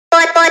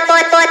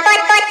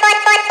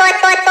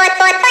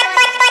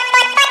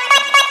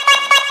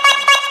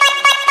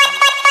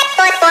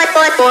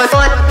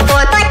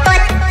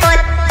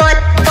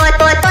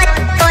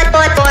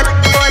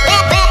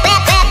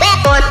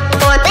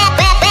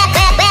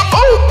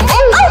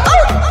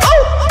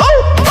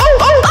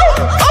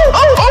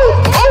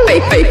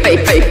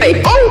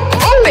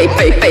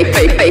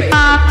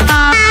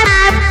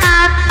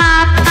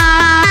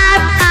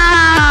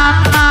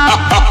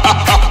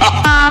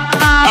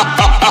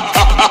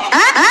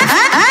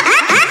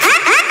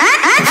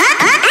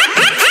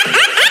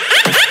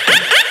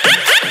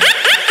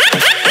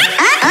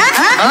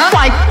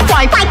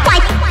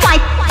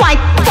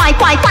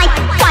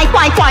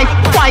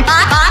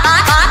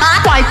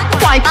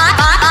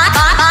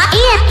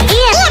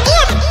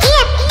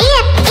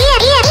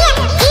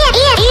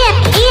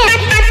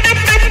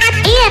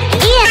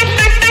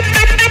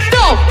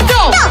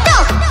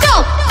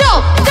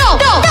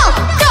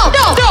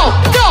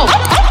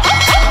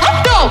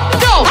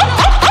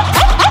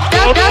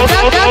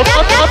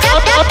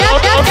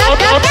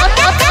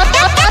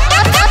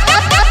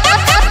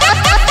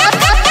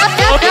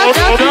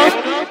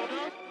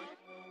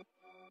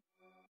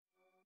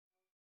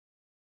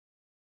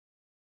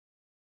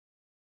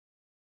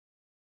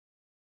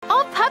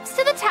All pups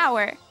to the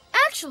tower.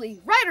 Actually,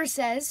 Ryder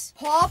says,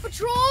 Paw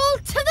Patrol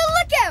to the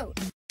lookout!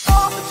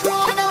 Paw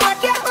Patrol to the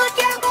lookout,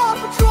 lookout! Paw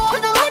Patrol to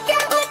the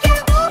lookout,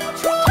 lookout! Paw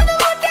Patrol to the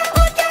lookout,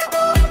 lookout!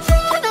 Paw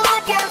Patrol to the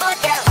lookout,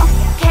 lookout!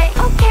 Okay,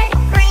 okay,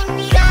 green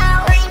means go,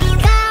 green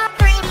means go,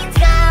 green means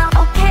go.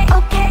 Okay,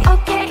 okay,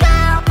 okay, go.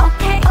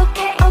 Okay,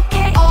 okay,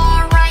 okay.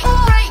 Alright,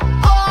 alright,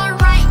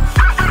 alright.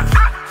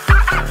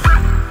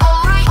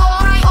 Alright,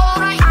 alright,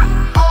 alright.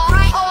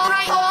 Alright,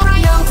 alright,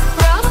 alright. No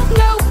problem,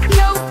 no,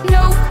 no,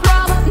 no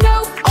problem, no.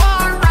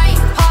 Alright,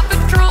 Paw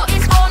Patrol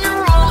is on a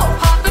roll.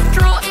 Paw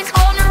Patrol is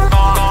on a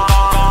roll.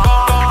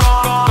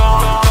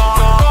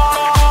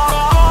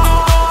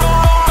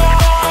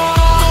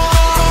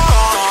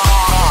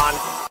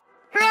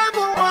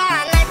 Rubble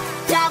one,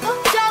 double,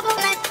 double,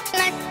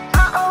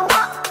 uh-oh,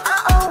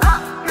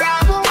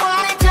 Rubble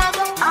one,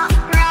 double,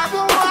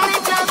 Rubble one,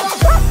 double.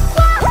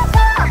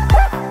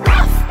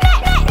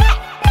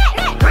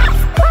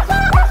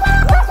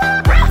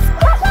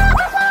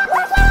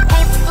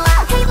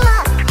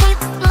 Hey,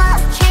 blood,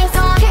 chase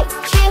on,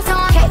 chase on,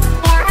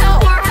 or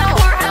help, or help,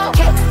 or help,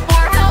 or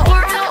help,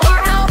 or help, or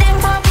help. Ding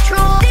Paw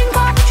Patrol, ding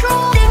Paw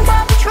Patrol, ding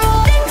Paw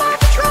Patrol, ding Paw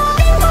Patrol,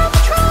 ding Paw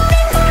Patrol,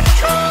 ding Paw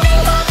Patrol,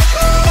 ding Paw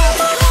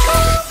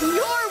Patrol.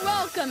 You're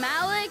welcome,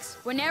 Alex.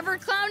 Whenever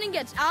clowning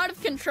gets out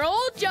of control,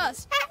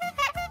 just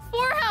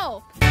for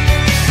help.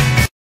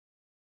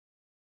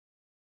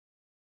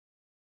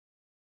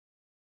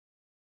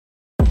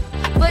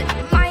 But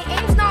my